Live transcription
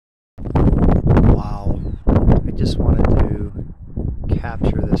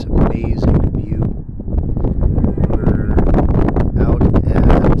capture this amazing view. We're out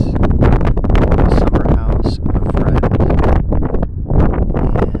at the summer house of a friend,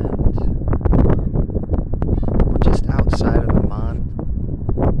 and we're just outside of Amman,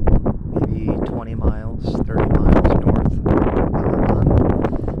 maybe 20 miles, 30 miles north of Amman.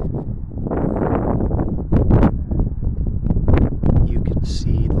 You can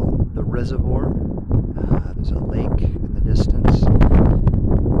see the reservoir. There's a lake in the distance, and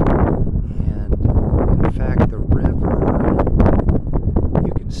in fact the river,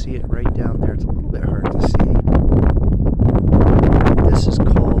 you can see it right down there. It's a little bit hard to see. This is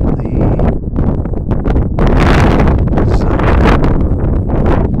called the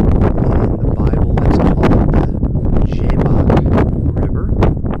in the Bible it's called the Gilead River,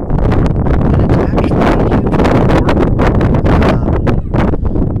 and it's actually hugely important.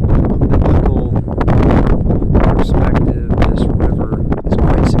 Perspective, this river is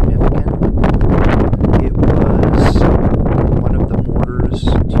quite significant. It was one of the borders to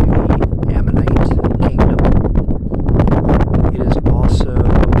the Ammonite kingdom. It is also a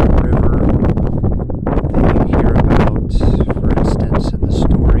river that you hear about, for instance, in the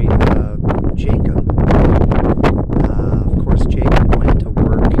story of Jacob. Of course, Jacob went to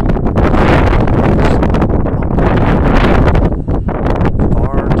work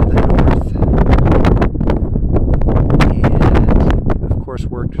far to the north,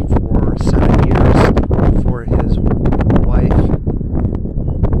 worked for 7 years for his wife,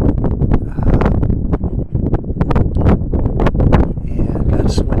 and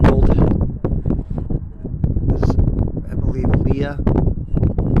got swindled. It was, I believe, Leah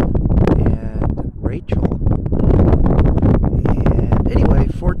and Rachel. And anyway,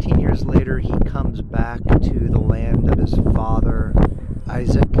 14 years later, he comes back to the land of his father,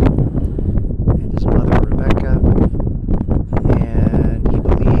 Isaac, and his mother, Rebecca. And he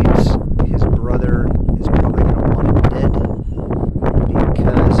believes his brother is probably going to want him dead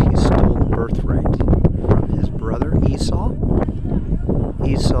because he stole the birthright from his brother Esau.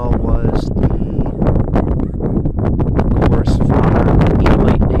 Esau was the